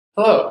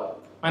Hello,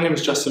 my name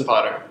is Justin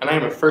Potter, and I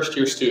am a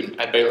first-year student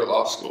at Baylor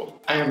Law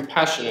School. I am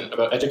passionate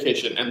about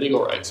education and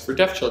legal rights for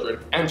deaf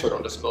children and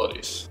children with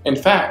disabilities. In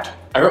fact,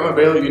 I wrote my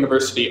Baylor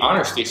University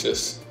honors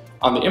thesis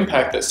on the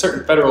impact that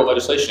certain federal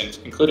legislation,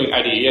 including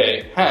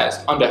IDEA,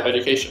 has on deaf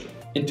education.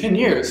 In 10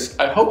 years,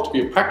 I hope to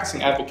be a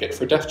practicing advocate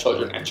for deaf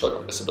children and children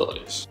with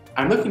disabilities.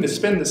 I'm looking to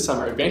spend this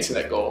summer advancing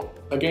that goal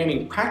by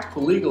gaining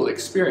practical legal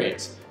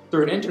experience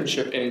through an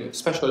internship in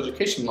special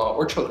education law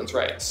or children's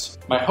rights.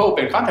 My hope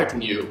in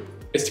contacting you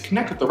is to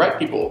connect with the right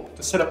people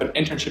to set up an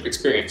internship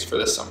experience for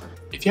this summer.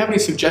 If you have any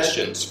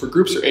suggestions for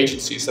groups or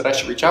agencies that I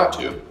should reach out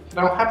to, then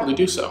I'll happily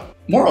do so.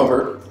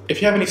 Moreover,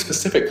 if you have any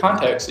specific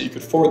contacts that you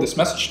could forward this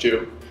message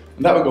to,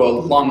 then that would go a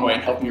long way in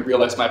helping me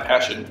realize my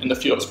passion in the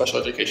field of special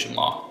education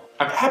law.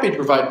 I'm happy to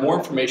provide more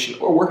information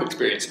or work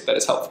experience that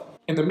is helpful.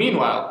 In the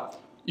meanwhile,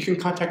 you can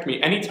contact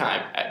me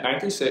anytime at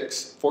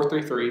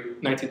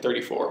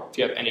 936-433-1934 if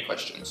you have any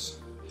questions.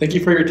 Thank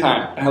you for your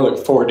time, and I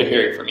look forward to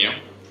hearing from you.